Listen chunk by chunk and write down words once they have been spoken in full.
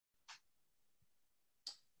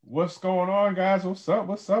What's going on, guys? What's up?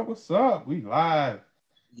 What's up? What's up? We live.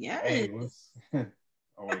 Yes. Hey, what's oh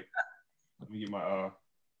wait, let me get my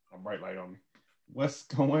bright light on me. What's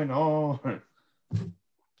going on?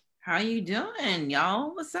 How you doing,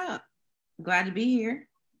 y'all? What's up? Glad to be here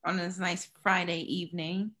on this nice Friday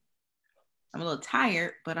evening. I'm a little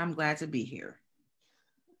tired, but I'm glad to be here.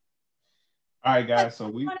 All right, guys. So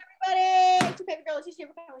Come on, everybody. It's your favorite girl, Latisha.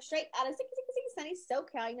 We're coming straight out of sunny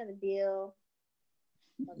SoCal. You know the deal.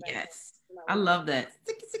 Yes. I love that.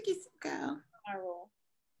 Sticky SoCal. My rule.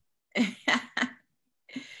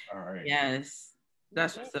 all right. Yes.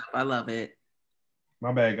 That's what's up. I love it.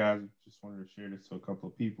 My bad, guys. Just wanted to share this to a couple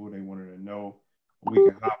of people. They wanted to know we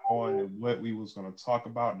can hop on and what we was going to talk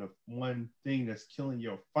about. The one thing that's killing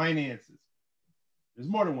your finances. There's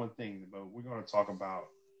more than one thing, but we're going to talk about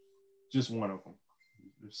just one of them.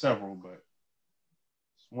 There's several, but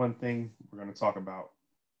it's one thing we're going to talk about.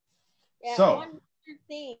 Yeah, so, one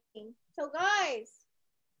thing. So, guys,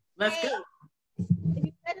 Let's go. If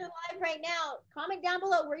you guys are live right now, comment down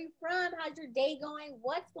below where you're from, how's your day going,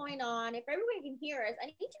 what's going on. If everybody can hear us, I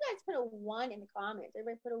need you guys to put a 1 in the comments.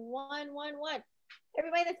 Everybody put a 1, 1, 1.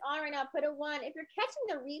 Everybody that's on right now, put a 1. If you're catching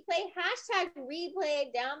the replay, hashtag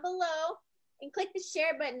replay down below and click the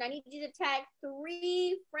share button. I need you to tag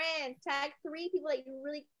 3 friends, tag 3 people that you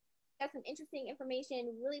really got some interesting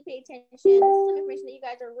information, really pay attention. This is some information that you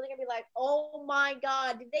guys are really gonna be like, oh my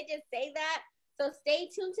God, did they just say that? So stay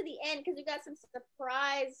tuned to the end because we got some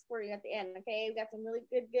surprise for you at the end. Okay, we got some really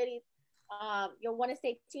good goodies. You'll want to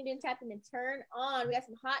stay tuned and tap in and turn on. We got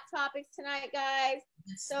some hot topics tonight, guys.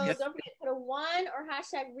 So don't forget to put a 1 or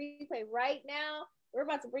hashtag replay right now. We're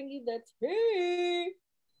about to bring you the tea.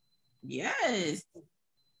 Yes.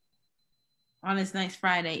 On this nice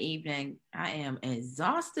Friday evening, I am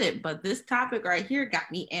exhausted, but this topic right here got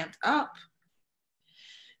me amped up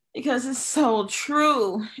because it's so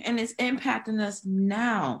true and it's impacting us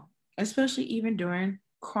now, especially even during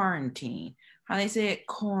quarantine. How they say it,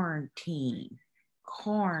 quarantine.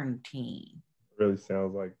 Really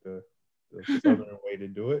sounds like the southern way to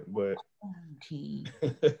do it, but quarantine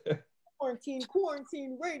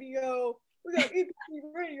radio. We got EPC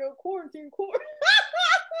radio, quarantine.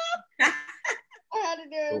 I had to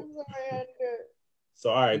do it. I'm sorry, I had to do it. So,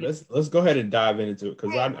 all right, let's go ahead and dive into it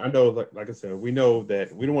because I know, like I said, we know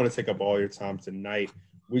that we don't want to take up all your time tonight.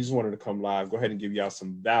 We just wanted to come live, go ahead and give y'all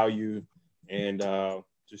some value and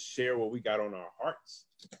just share what we got on our hearts,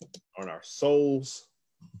 on our souls.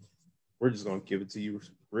 We're just going to give it to you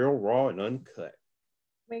real raw and uncut.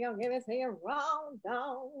 We're going to give it to you raw,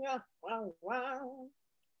 wow.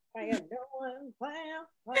 How you doing? Wow.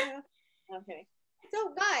 Okay.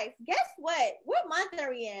 So, guys, guess what? What month are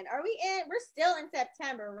we in? Are we in? We're still in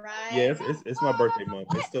September, right? Yeah, it's my birthday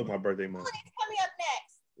month. It's still my birthday month. What is coming up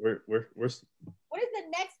next? We're What is the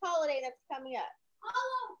next holiday that's coming up?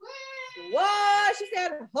 Halloween. What? She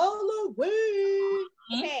said Halloween.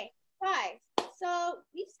 Okay, guys. So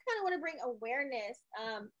we just kind of want to bring awareness.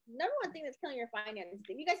 Number one thing that's killing your finances.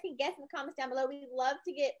 If you guys can guess in the comments down below, we'd love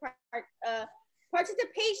to get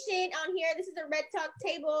participation on here. This is a Red Talk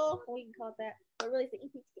table. We can call it that. But really, it's the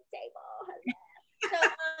EPT table. So,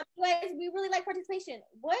 guys, we really like participation.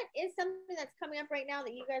 What is something that's coming up right now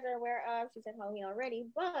that you guys are aware of? She said Halloween already.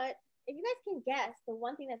 But if you guys can guess the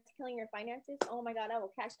one thing that's killing your finances, oh my God, I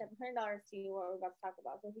will cash that $100 to you what we're about to talk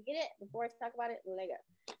about. So if you get it, before I talk about it, let go.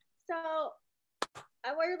 So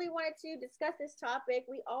I really wanted to discuss this topic.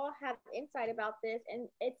 We all have insight about this, and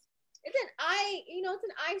it's an it's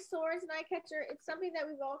an eyesore, it's an eye catcher. It's something that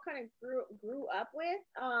we've all kind of grew up with.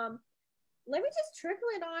 Let me just trickle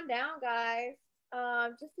it on down, guys.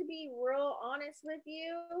 Just to be real honest with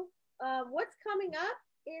you, what's coming up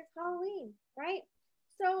is Halloween, right?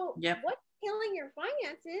 So what's killing your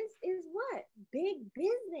finances is what? Big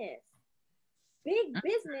business. Big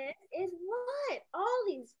business is what? All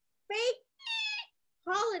these fake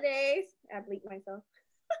holidays. I bleeped myself.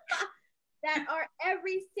 That are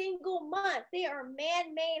every single month. They are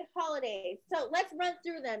man-made holidays. So let's run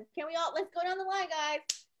through them. Let's go down the line, guys.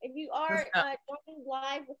 If you are joining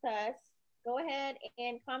live with us, go ahead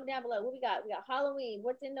and comment down below. What we got? We got Halloween.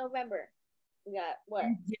 What's in November? We got what?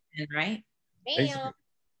 Right? Bam.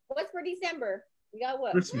 What's for December? We got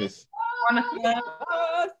what? Christmas. What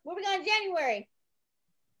we got in January?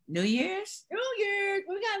 New Year's. What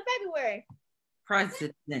we got in February?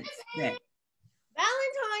 President's Day.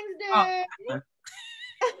 Valentine's Day.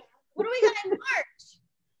 What do we got in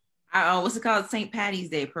March? What's it called? St. Patty's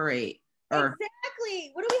Day parade.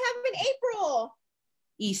 Exactly. What do we have in April?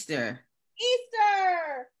 Easter.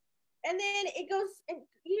 And then it goes, and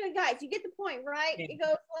guys, you get the point, right? It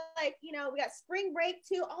goes like, we got spring break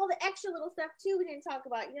too, all the extra little stuff too we didn't talk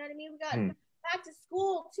about. You know what I mean? We got back to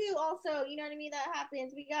school too also, you know what I mean? That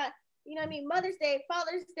happens. We got, Mother's Day,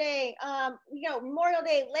 Father's Day, Memorial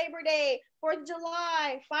Day, Labor Day, 4th of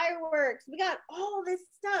July, fireworks. We got all this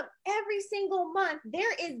stuff every single month.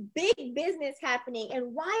 There is big business happening.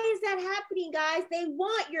 And why is that happening, guys? They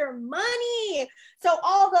want your money. So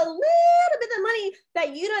all the little bit of money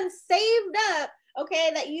that you done saved up, okay,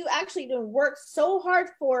 that you actually done worked so hard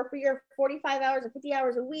for your 45 hours or 50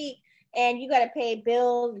 hours a week, and you got to pay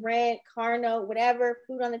bills, rent, car note, whatever,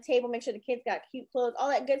 food on the table, make sure the kids got cute clothes, all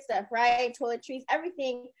that good stuff, right? Toiletries,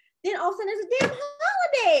 everything. Then all of a sudden there's a damn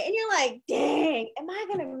holiday. And you're like, dang, am I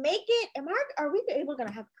going to make it? Are we able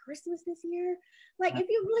to have Christmas this year? Like, if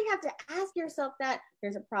you really have to ask yourself that,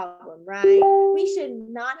 there's a problem, right? We should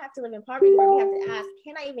not have to live in poverty where we have to ask,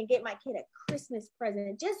 can I even get my kid a Christmas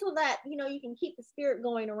present? Just so that, you can keep the spirit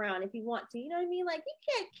going around if you want to. You know what I mean? Like, you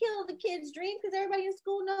can't kill the kid's dream because everybody in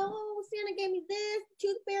school knows, oh, Santa gave me this,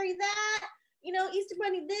 Tooth Fairy that, Easter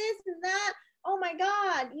Bunny this and that. Oh my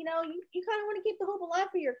God, you kind of want to keep the hope alive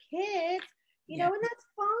for your kids, and that's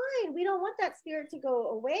fine. We don't want that spirit to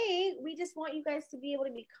go away. We just want you guys to be able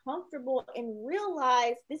to be comfortable and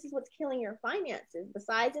realize this is what's killing your finances.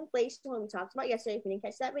 Besides inflation, when we talked about yesterday, if you didn't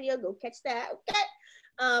catch that video, go catch that. Okay.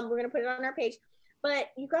 We're going to put it on our page.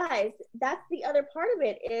 But you guys, that's the other part of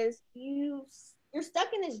it is you're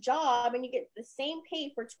stuck in this job and you get the same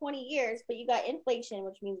pay for 20 years, but you got inflation,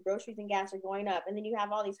 which means groceries and gas are going up. And then you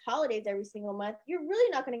have all these holidays every single month. You're really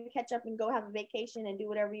not going to catch up and go have a vacation and do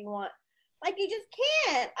whatever you want. Like, you just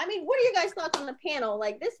can't. I mean, what are your guys' thoughts on the panel?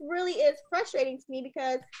 Like, this really is frustrating to me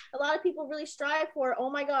because a lot of people really strive for, oh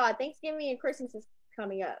my God, Thanksgiving and Christmas is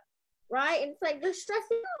coming up, right? And it's like, they're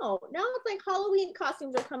stressing out. Now it's like Halloween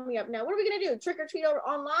costumes are coming up now. What are we going to do? Trick or treat over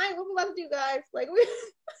online? What are we about to do, guys? Like,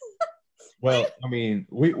 Well, I mean,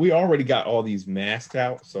 we already got all these masks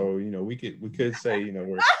out, so we could say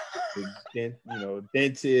we're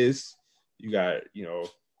dentist. You got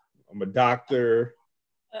I'm a doctor.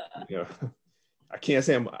 I can't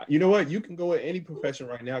say I'm. You know what? You can go at any profession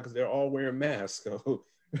right now because they're all wearing masks. So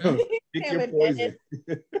pick your poison.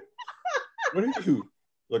 What are you?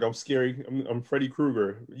 Look, I'm scary. I'm Freddy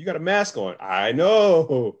Krueger. You got a mask on. I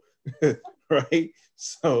know, right?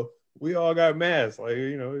 So. We all got masks, like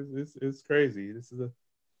it's crazy.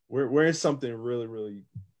 We're in something really, really.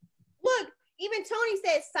 Look, even Tony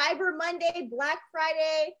said Cyber Monday, Black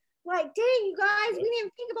Friday. Like, dang, you guys, we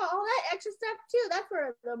didn't think about all that extra stuff too. That's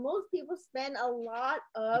where the most people spend a lot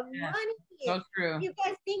of money. So true. You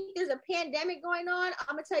guys think there's a pandemic going on?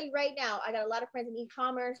 I'm gonna tell you right now. I got a lot of friends in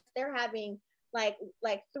e-commerce. They're having like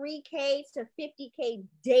 3K to 50K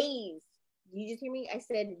days. You just hear me? I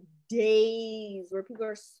said days where people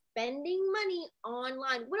are spending money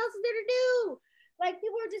online. What else is there to do? Like,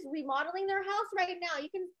 people are just remodeling their house right now. You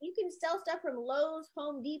can sell stuff from Lowe's,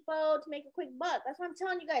 Home Depot to make a quick buck. That's what I'm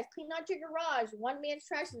telling you guys. Clean out your garage. One man's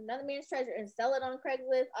trash is another man's treasure, and sell it on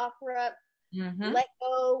Craigslist, offer up, let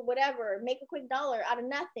go, whatever. Make a quick dollar out of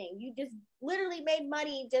nothing. You just literally made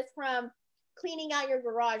money just from cleaning out your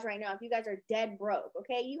garage right now. If you guys are dead broke,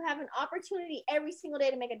 okay, you have an opportunity every single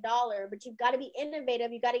day to make $1, but you've got to be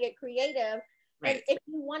innovative. You got to get creative, right? And if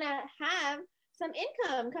you want to have some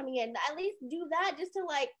income coming in, at least do that just to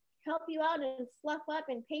like help you out and fluff up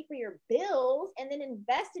and pay for your bills, and then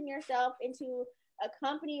invest in yourself into a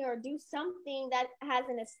company or do something that has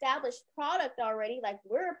an established product already. Like,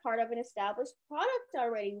 we're a part of an established product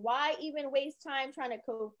already. Why even waste time trying to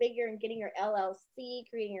co-figure and getting your LLC,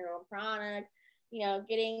 creating your own product,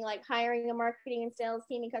 getting like hiring a marketing and sales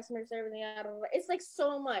team and customer service. It's like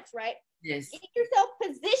so much, right? Yes. Get yourself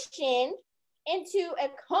positioned into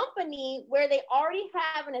a company where they already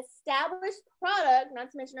have an established product,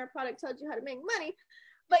 not to mention our product tells you how to make money,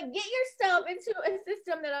 but get yourself into a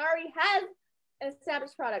system that already has an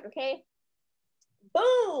established product, okay?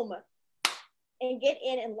 Boom! And get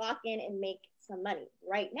in and lock in and make some money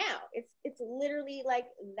right now. It's literally like,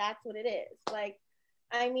 that's what it is. Like,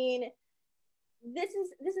 I mean, this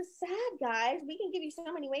is sad, guys. We can give you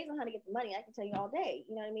so many ways on how to get the money. I can tell you all day.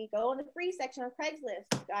 You know what I mean? Go in the free section of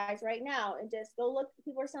Craigslist, guys, right now, and just go look.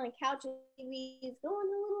 People are selling couches, TVs. Go in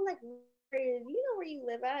the little like, where you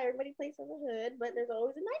live at. Everybody plays from the hood, but there's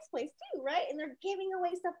always a nice place too, right? And they're giving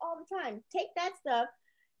away stuff all the time. Take that stuff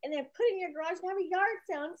and then put it in your garage and have a yard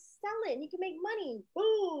sale and sell it, and you can make money.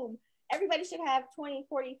 Boom! Everybody should have $20,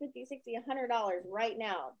 $40, $50, $60, $100 right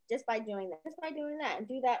now just by doing that. Just by doing that, and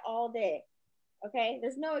do that all day. Okay,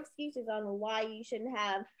 there's no excuses on why you shouldn't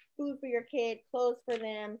have food for your kid, clothes for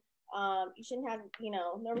them, You shouldn't have,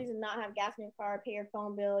 no reason to not have gas in your car, pay your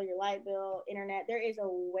phone bill, your light bill, internet. There is a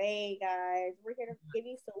way, guys. We're here to give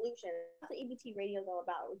you solutions. That's what EBT radio is all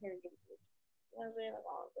about. We're here to give you solutions. You know what I'm saying? Like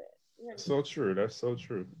all of it. That's so true. That's so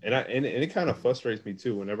true. And it kind of frustrates me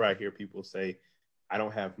too whenever I hear people say, I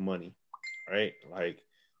don't have money, right? Like,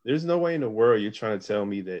 there's no way in the world you're trying to tell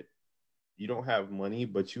me that you don't have money,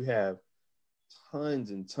 but you have tons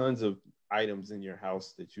and tons of items in your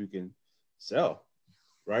house that you can sell,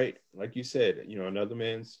 right? Like you said, another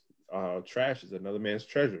man's trash is another man's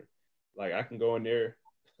treasure. Like, I can go in there.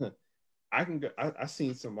 I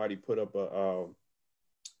seen somebody put up a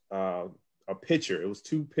picture. It was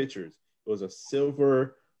 2 pictures. It was a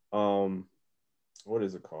silver, what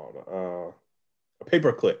is it called? A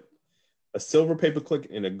paper clip, a silver paper clip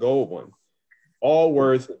and a gold one, all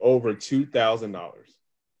worth over $2,000.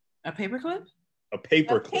 A paperclip? A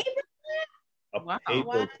paper clip. Wow.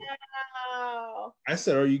 Clip. I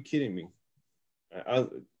said, are you kidding me?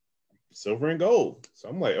 Silver and gold. So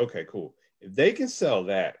I'm like, okay, cool. If they can sell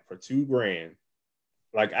that for $2,000,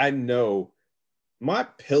 like, I know my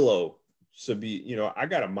pillow should be, I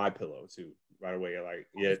got a My Pillow too, by the way. Like,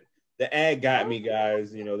 yeah, the ad got me,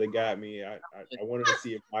 guys. They got me. I wanted to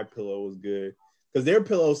see if My Pillow was good, because their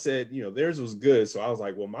pillow said, theirs was good. So I was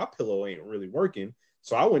like, well, my pillow ain't really working.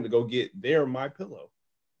 So I went to go get their My Pillow.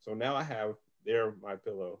 So now I have their My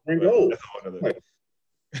Pillow. And gold.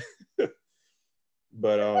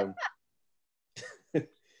 But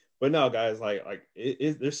but no, guys, like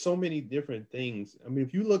there's so many different things. I mean,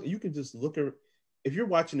 if you look, you can just look at, if you're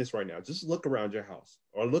watching this right now, just look around your house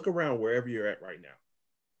or look around wherever you're at right now,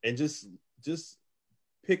 and just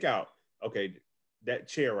pick out, okay, that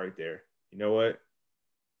chair right there. You know what?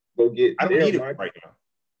 Go get. I don't need it right now,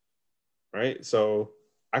 right? So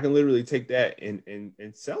I can literally take that and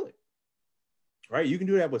sell it, right? You can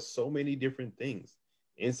do that with so many different things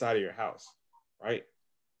inside of your house, right?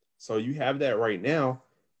 So you have that right now,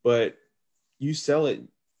 but you sell it,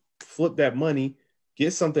 flip that money,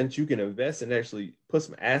 get something that you can invest and actually put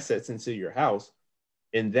some assets into your house.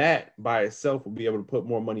 And that by itself will be able to put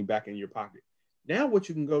more money back in your pocket. Now what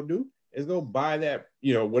you can go do is go buy that,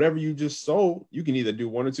 whatever you just sold. You can either do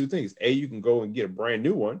one or two things. A, you can go and get a brand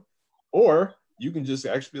new one, or you can just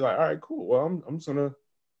actually be like, all right, cool. Well, I'm just going to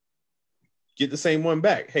get the same one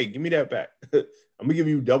back. Hey, give me that back. I'm going to give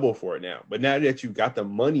you double for it now. But now that you've got the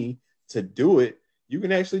money to do it, you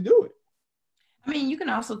can actually do it. I mean, you can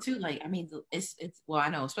also too, it's well, I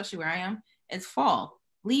know, especially where I am, it's fall.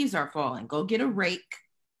 Leaves are falling. Go get a rake.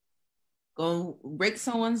 Go rake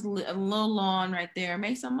someone's little lawn right there.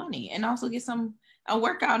 Make some money, and also get a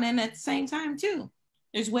workout in at the same time too.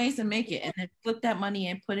 There's ways to make it, and then flip that money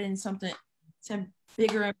and put it in something to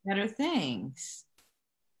bigger and better things.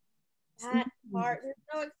 That part, there's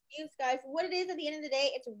no excuse, guys. What it is at the end of the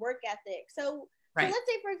day, it's work ethic. So let's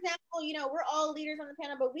say, for example, we're all leaders on the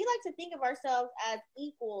panel, but we like to think of ourselves as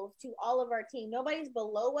equals to all of our team. Nobody's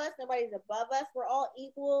below us. Nobody's above us. We're all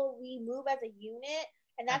equal. We move as a unit,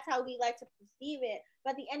 and that's how we like to perceive it.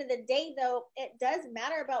 But at the end of the day, though, it does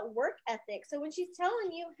matter about work ethic. So when she's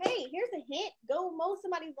telling you, hey, here's a hint, go mow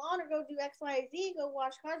somebody's lawn or go do X, Y, Z, go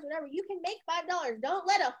wash cars, whatever, you can make $5. Don't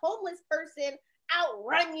let a homeless person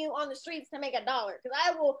outrun you on the streets to make $1, because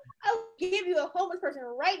I will give you a homeless person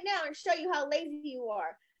right now and show you how lazy you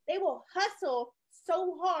are. They will hustle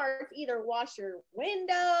so hard to either wash your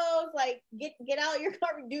windows, like get out your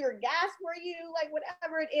car and do your gas for you, like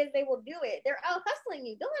whatever it is, they will do it. They're out hustling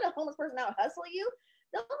you. Don't let a homeless person out hustle you.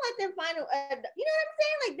 Don't let them find you know what I'm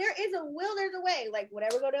saying? Like, there is a will, there's a way. Like,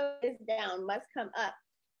 whatever go down is down, must come up.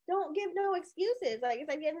 Don't give no excuses. Like, it's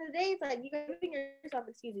like, at the end of the day, it's like you're giving yourself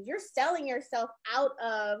excuses. You're selling yourself out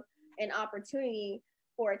of an opportunity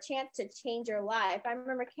for a chance to change your life. I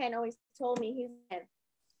remember Ken always told me, he said,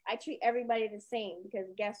 I treat everybody the same, because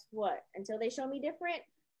guess what? Until they show me different,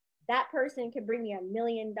 that person could bring me $1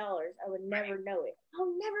 million. I would never know it.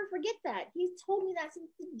 I'll never forget that. He's told me that since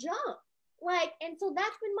the jump. Like, and so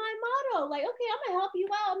that's been my motto. Like, okay, I'm gonna help you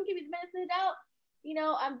out. I'm gonna give you the benefit of the doubt.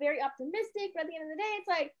 I'm very optimistic, but at the end of the day, it's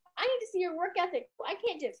like, I need to see your work ethic. I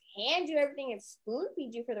can't just hand you everything and spoon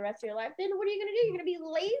feed you for the rest of your life. Then what are you going to do? You're going to be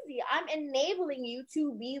lazy. I'm enabling you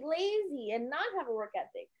to be lazy and not have a work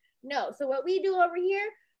ethic. No. So what we do over here,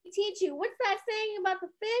 we teach you. What's that saying about the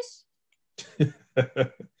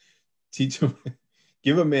fish? Teach him.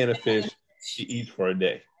 Give a man a fish, he eats for a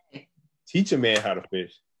day. Teach a man how to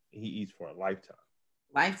fish, he eats for a lifetime.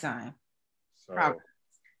 Lifetime. So Proverbs.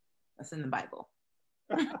 That's in the Bible.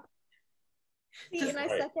 See, and I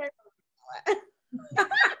suck at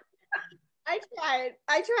I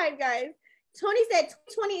tried, guys. Tony said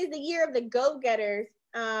 2020 is the year of the go-getters.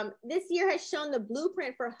 This year has shown the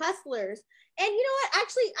blueprint for hustlers. And you know what?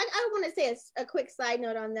 Actually, I want to say a quick side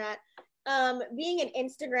note on that. Being an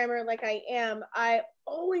Instagrammer like I am, I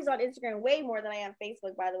always on Instagram way more than I am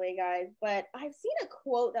Facebook, by the way, guys. But I've seen a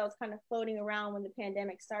quote that was kind of floating around when the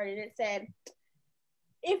pandemic started. It said,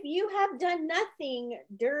 if you have done nothing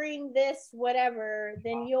during this whatever,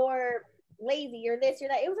 then you're lazy or this or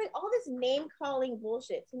that. It was like all this name calling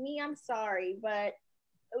bullshit. To me, I'm sorry, but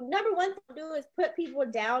number one thing to do is put people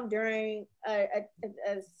down during a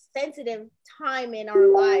sensitive time in our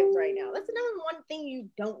lives right now. That's the number one thing you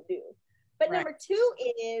don't do. But right. Number two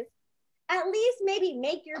is at least maybe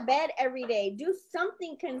make your bed every day. Do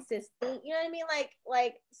something consistent. You know what I mean?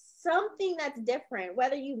 Like something that's different.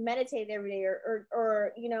 Whether you meditate every day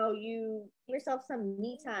or you know, you give yourself some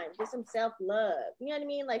me time, do some self-love. You know what I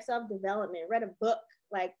mean? Like self-development. Read a book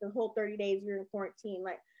like the whole 30 days you're in quarantine.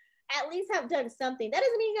 Like at least have done something. That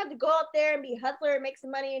doesn't mean you have to go out there and be a hustler and make some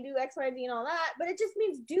money and do X, Y, Z and all that. But it just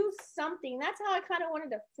means do something. That's how I kind of wanted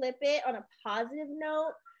to flip it on a positive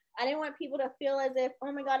note. I didn't want people to feel as if,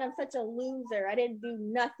 oh my God, I'm such a loser. I didn't do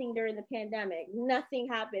nothing during the pandemic. Nothing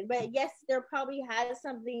happened. But yes, there probably has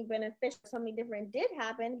something beneficial, something different did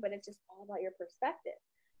happen, but it's just all about your perspective.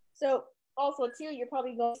 So also too, you're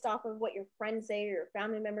probably going off of what your friends say or your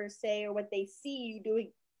family members say or what they see you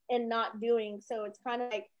doing and not doing. So it's kind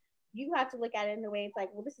of like you have to look at it in a way it's like,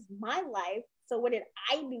 well, this is my life. So what did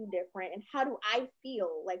I do different? And how do I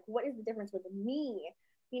feel? Like, what is the difference with me?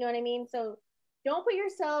 You know what I mean? So don't put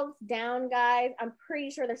yourselves down, guys. I'm pretty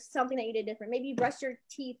sure there's something that you did different. Maybe you brushed your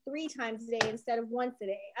teeth 3 times a day instead of once a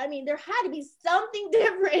day. I mean, there had to be something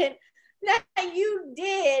different that you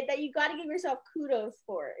did that you got to give yourself kudos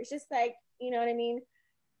for. It's just like, you know what I mean?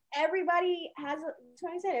 Everybody has, that's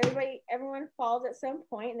what I said, everyone falls at some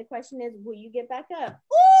point, and the question is, will you get back up?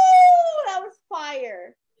 Ooh, that was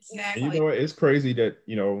fire. Exactly. You know what? It's crazy that,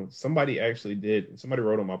 you know, somebody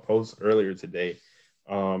wrote on my post earlier today.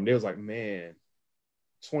 They was like, man,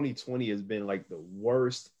 2020 has been like the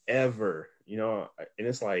worst ever, you know, and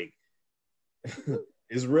it's like,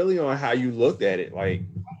 it's really on how you looked at it. Like,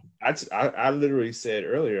 I literally said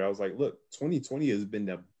earlier, I was like, look, 2020 has been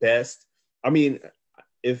the best. I mean,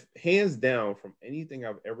 if hands down from anything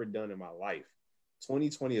I've ever done in my life,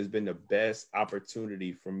 2020 has been the best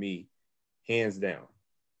opportunity for me, hands down.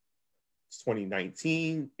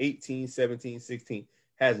 2019, 18, 17, 16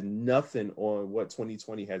 has nothing on what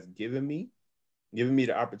 2020 has given me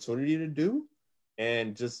the opportunity to do,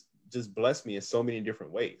 and just bless me in so many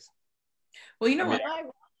different ways. Well, you know what?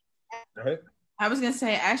 Go ahead. I was gonna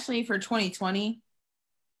say, actually, for 2020,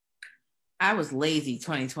 I was lazy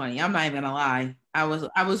 2020. I'm not even gonna lie. I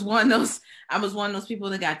was one of those people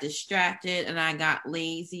that got distracted and I got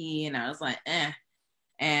lazy and I was like, eh.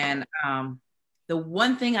 And the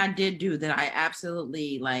one thing I did do that I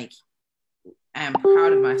absolutely like am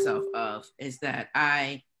proud of myself of is that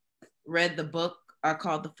I read the book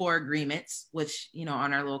called The 4 Agreements, which, you know,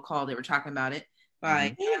 on our little call they were talking about it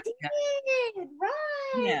by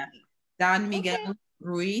Don Miguel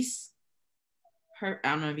Ruiz. I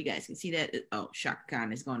don't know if you guys can see that. Oh, Shaka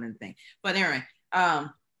Khan is going in the thing. But anyway,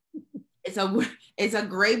 it's a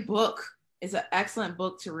great book. It's an excellent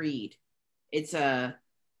book to read. It's gonna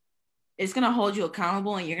hold you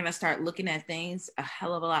accountable, and you're gonna start looking at things a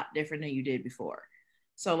hell of a lot different than you did before.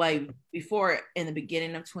 So like before, in the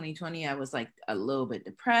beginning of 2020, I was like a little bit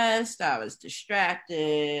depressed. I was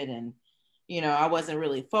distracted, and you know, I wasn't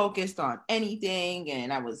really focused on anything,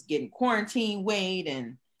 and I was getting quarantine weight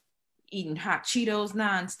and eating hot Cheetos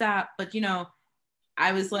nonstop. But you know,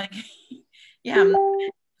 I was like, yeah.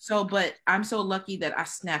 But I'm so lucky that I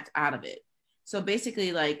snapped out of it. So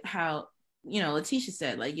basically, like how, you know, Latisha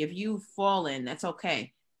said, like if you've fallen, that's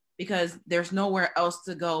okay, because there's nowhere else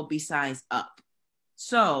to go besides up.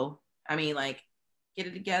 So I mean, like, get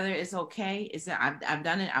it together. It's okay. I've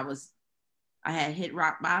done it. I had hit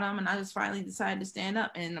rock bottom, and I just finally decided to stand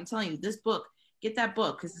up. And I'm telling you, this book, get that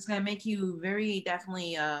book, because it's gonna make you very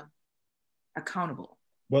definitely accountable.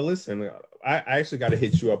 Well, listen, I actually got to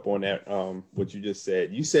hit you up on that. What you just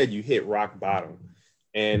said. You said you hit rock bottom,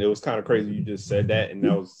 and it was kind of crazy. You just said that, and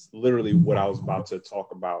that was literally what I was about to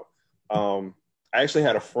talk about. I actually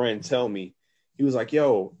had a friend tell me, he was like,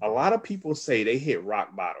 "Yo, a lot of people say they hit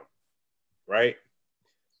rock bottom, right?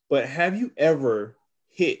 But have you ever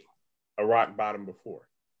hit a rock bottom before,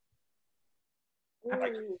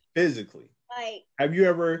 like physically? Like, have you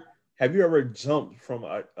ever jumped from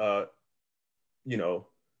a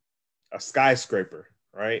skyscraper,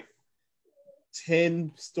 right?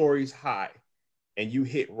 10 stories high, and you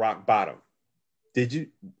hit rock bottom?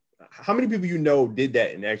 How many people you know did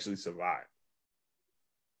that and actually survived?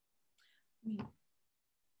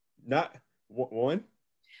 Not one.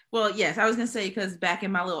 Well, yes, I was gonna say because back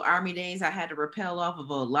in my little army days, I had to rappel off of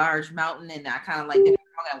a large mountain, and I kind of like did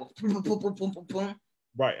boom, boom, boom, boom, boom, boom.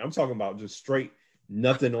 Right. I'm talking about just straight,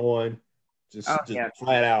 nothing on, just Yeah.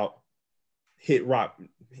 flat out, hit rock,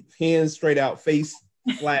 hands straight out, face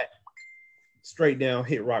flat, straight down,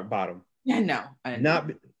 hit rock bottom. Yeah, no,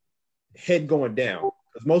 not head going down.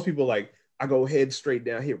 Because most people like, I go head straight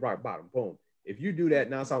down, hit rock bottom, boom. If you do that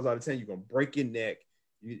 9 times out of 10, you're gonna break your neck.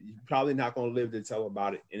 You're probably not gonna live to tell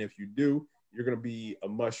about it. And if you do, you're gonna be a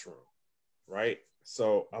mushroom, right?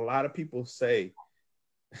 So a lot of people say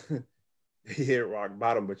they hit rock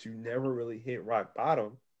bottom, but you never really hit rock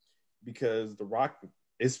bottom because the rock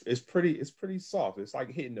is pretty soft. It's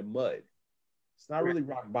like hitting the mud. It's not really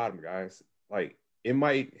rock bottom, guys. Like it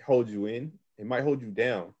might hold you in, it might hold you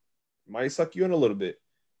down, it might suck you in a little bit,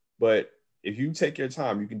 but if you take your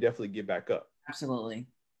time, you can definitely get back up. Absolutely.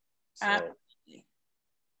 So,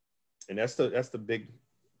 and that's the big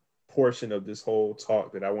portion of this whole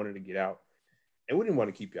talk that I wanted to get out. And we didn't want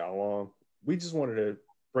to keep y'all long. We just wanted to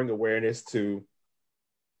bring awareness to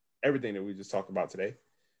everything that we just talked about today,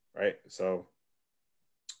 right? So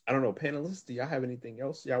I don't know, panelists, do y'all have anything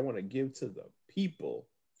else y'all want to give to the people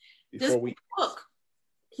before this we book?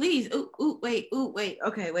 Please. Wait.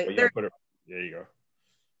 Okay, wait. There you go.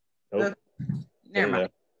 Nope. Never mind.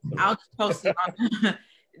 I'll just post it on.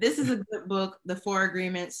 This is a good book, The Four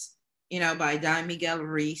Agreements, by Don Miguel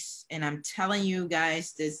Ruiz. And I'm telling you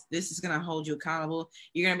guys, this is gonna hold you accountable.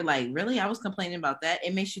 You're gonna be like, really? I was complaining about that.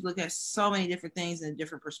 It makes you look at so many different things in a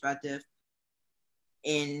different perspective.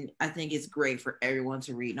 And I think it's great for everyone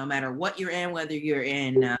to read, no matter what you're in, whether you're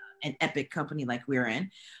in an epic company like we're in,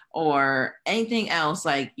 or anything else.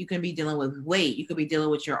 Like you can be dealing with weight, you could be dealing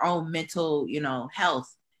with your own mental,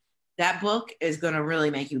 health. That book is going to really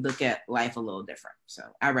make you look at life a little different. So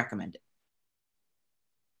I recommend it.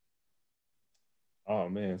 Oh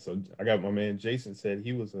man, so I got my man Jason said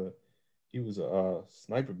he was a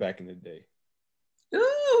sniper back in the day.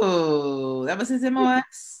 Ooh, that was his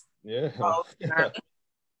MOS. Yeah. Oh,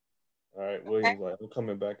 all right, William's like, I'm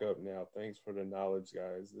coming back up now. Thanks for the knowledge,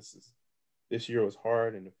 guys. This year was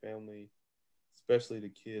hard, and the family, especially the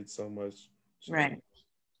kids, so much. Right.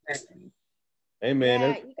 Hey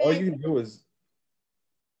man, all you can do is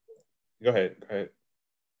go ahead.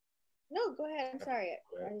 No, go ahead. I'm sorry.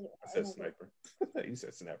 I said sniper. You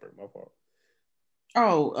said snapper. My fault.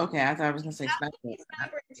 Oh, okay. I thought I was gonna say sniper.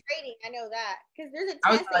 Sniper trading. I know that because there's a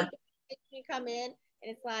test that you come in,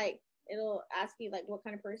 and it's like it'll ask you like what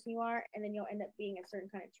kind of person you are, and then you'll end up being a certain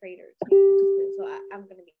kind of trader. So I'm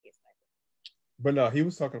gonna be a sniper. But no, he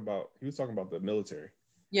was talking about the military.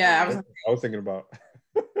 Yeah, I was thinking about.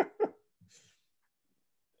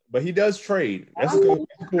 But he does trade. That's a cool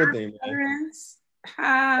thing, man.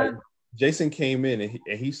 Like, Jason came in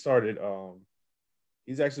and he started.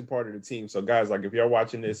 He's actually part of the team. So guys, like if you're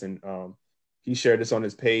watching this and he shared this on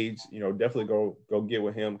his page, definitely go get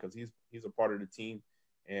with him because he's a part of the team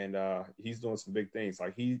and he's doing some big things.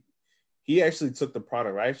 Like he actually took the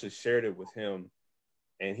product. I actually shared it with him,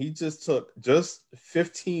 and he just took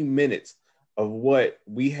 15 minutes of what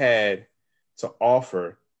we had to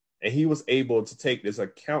offer. And he was able to take this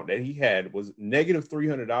account that he had was negative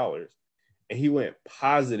 $300, and he went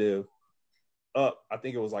positive up. I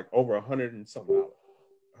think it was like over $100 and something. It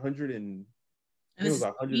was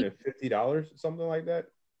 $150, something like that.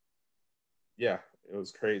 Yeah, it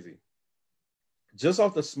was crazy. Just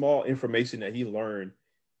off the small information that he learned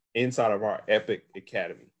inside of our Epic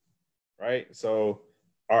Academy, right? So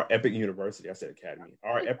our Epic University, I said Academy,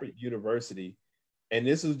 our Epic University. And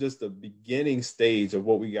this is just the beginning stage of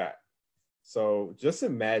what we got. So just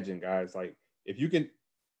imagine, guys, like if you can,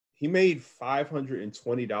 he made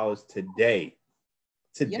 $520 today.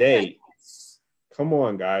 Yes. Come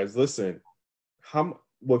on, guys, listen.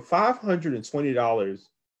 With $520,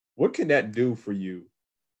 what can that do for you,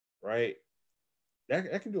 right?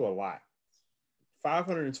 That can do a lot.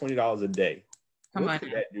 $520 a day. What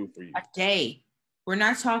can that do for you? A day. We're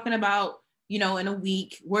not talking about in a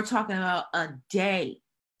week. We're talking about a day.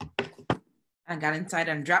 I got inside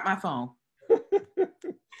and dropped my phone.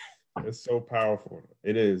 It's so powerful.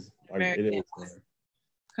 It is. Like, it is.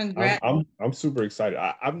 Congrats. I'm super excited.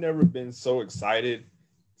 I've never been so excited.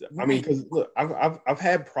 I mean, because look, I've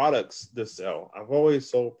had products to sell. I've always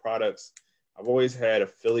sold products. I've always had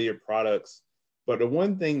affiliate products. But the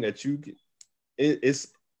one thing that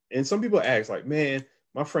and some people ask, like, man,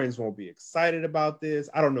 my friends won't be excited about this.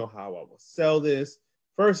 I don't know how I will sell this.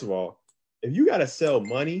 First of all, if you got to sell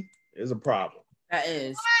money, there's a problem. That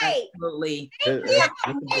is absolutely. Can we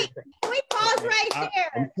pause right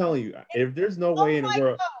there? I'm telling you, if there's no way in the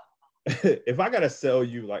world, if I gotta sell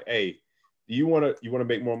you, like, hey, do you wanna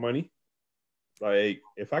make more money? Like,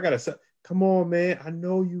 if I gotta sell, come on, man. I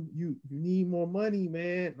know you need more money,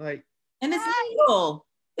 man. Like, and it's legal.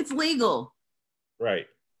 It's legal. Right.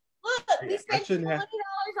 Look, we spend $20 have...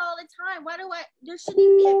 all the time. There shouldn't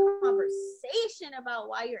be a conversation about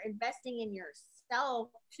why you're investing in yourself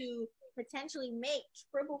to potentially make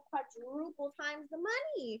triple, quadruple times the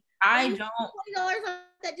money. I don't $20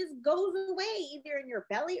 that just goes away either in your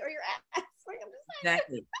belly or your ass. Like, I'm just saying.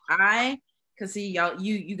 Exactly. Cause see, y'all,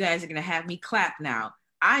 you guys are gonna have me clap now.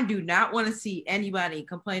 I do not want to see anybody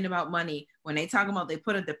complain about money when they talk about they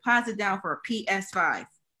put a deposit down for a PS5.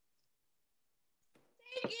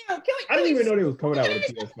 Thank you. I didn't even know they was coming out with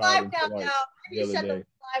a PS5 live down now. the other day.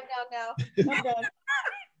 Live down now. I'm done.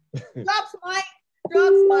 Drops mic.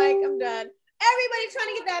 I'm done. Everybody trying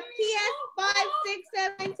to get that PS5, 6,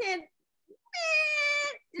 7, 10. Man,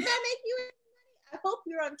 does that make you any money? I hope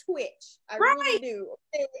you're on Twitch. I really do.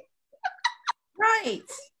 Right.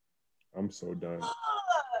 I'm so done.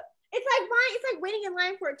 It's like waiting in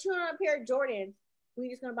line for a $200 pair of Jordans. We're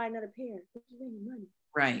just gonna buy another pair. What's your money?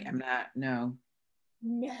 Right. I'm not. No.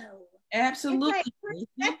 It's Absolutely. like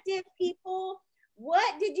perspective, people.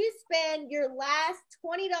 What did you spend your last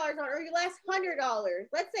 $20 on, or your last $100?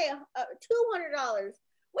 Let's say $200.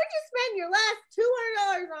 What did you spend your last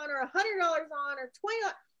 $200 on, or $100 on, or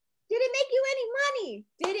 $20? Did it make you any money?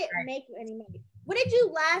 Did it make you any money? What did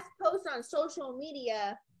you last post on social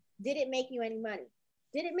media? Did it make you any money?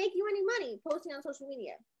 Did it make you any money posting on social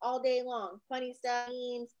media all day long? Funny stuff,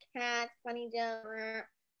 memes, cats, funny jokes.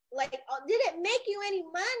 Like, did it make you any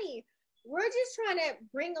money? We're just trying to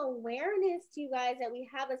bring awareness to you guys that we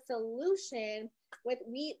have a solution with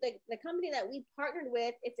the company that we partnered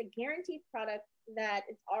with. It's a guaranteed product that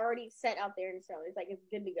it's already set out there and so it's like it's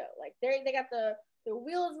good to go. Like they got the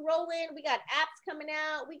wheels rolling. We got apps coming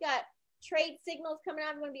out. We got trade signals coming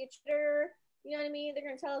out. We're gonna be a trader. You know what I mean? They're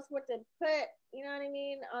gonna tell us what to put. You know what I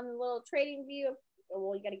mean? On the little trading view.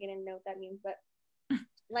 Well, you got to get in and know what that means, but.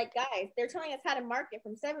 Like, guys, they're telling us how to market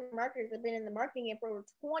from 7 marketers that have been in the marketing game for over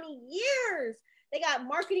 20 years. They got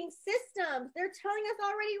marketing systems. They're telling us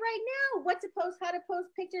already right now what to post, how to post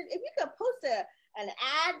pictures. If you could post an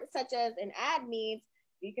ad, such as an ad means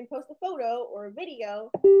you can post a photo or a video.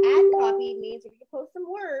 Ad copy means if you can post some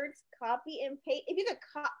words, copy and paste. If you could,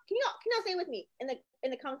 can y'all say it with me in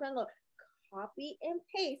the comments below? Copy and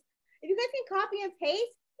paste. If you guys can copy and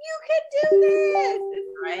paste, you can do this.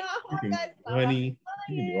 It's right. not hard, guys. Money.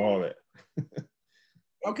 You can do all that.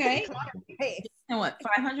 Okay. And what?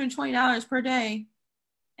 $520 per day,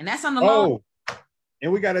 and that's on the low.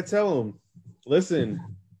 And we got to tell them, listen,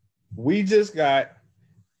 we just got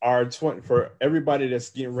our 20 for everybody that's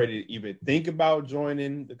getting ready to even think about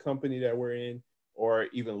joining the company that we're in or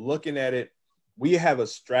even looking at it. We have a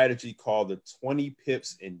strategy called the 20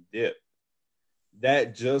 pips and dip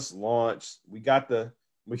that just launched. We got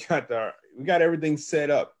everything set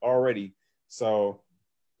up already. So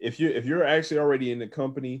if you're actually already in the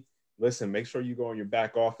company, listen, make sure you go on your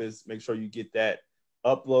back office, make sure you get that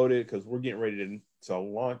uploaded because we're getting ready to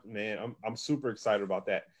launch. Man, I'm super excited about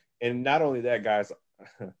that. And not only that, guys,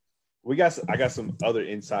 I got some other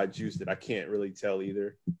inside juice that I can't really tell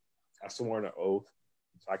either. I swore an oath,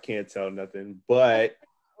 so I can't tell nothing. But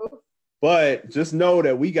just know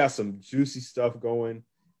that we got some juicy stuff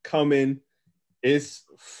coming. It's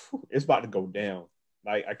about to go down.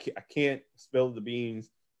 Like I can't spill the beans,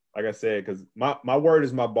 like I said, because my word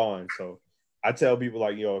is my bond. So I tell people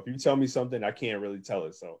like, yo, if you tell me something, I can't really tell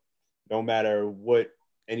it. So no matter what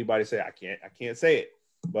anybody say, I can't say it.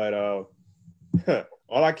 But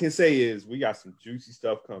all I can say is we got some juicy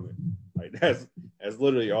stuff coming. Like that's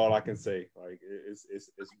literally all I can say. Like it's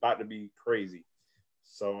about to be crazy.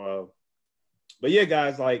 So but yeah,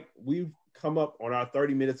 guys, like we've come up on our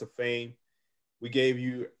 30 minutes of fame. We gave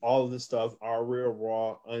you all of this stuff, our real,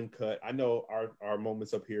 raw, uncut. I know our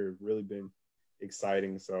moments up here have really been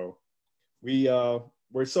exciting. So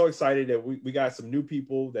we're so excited that we got some new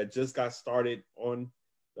people that just got started on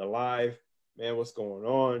the live. Man, what's going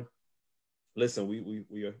on? Listen,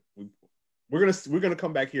 we're gonna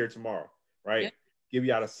come back here tomorrow, right? Yeah. Give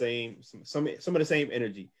y'all the same some of the same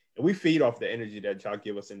energy, and we feed off the energy that y'all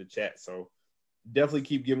give us in the chat. So definitely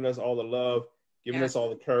keep giving us all the love, giving us all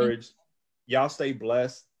the courage. Y'all stay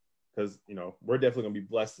blessed because we're definitely gonna be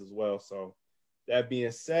blessed as well. So that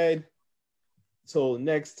being said, till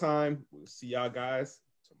next time, we'll see y'all guys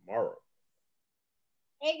tomorrow.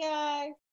 Hey guys.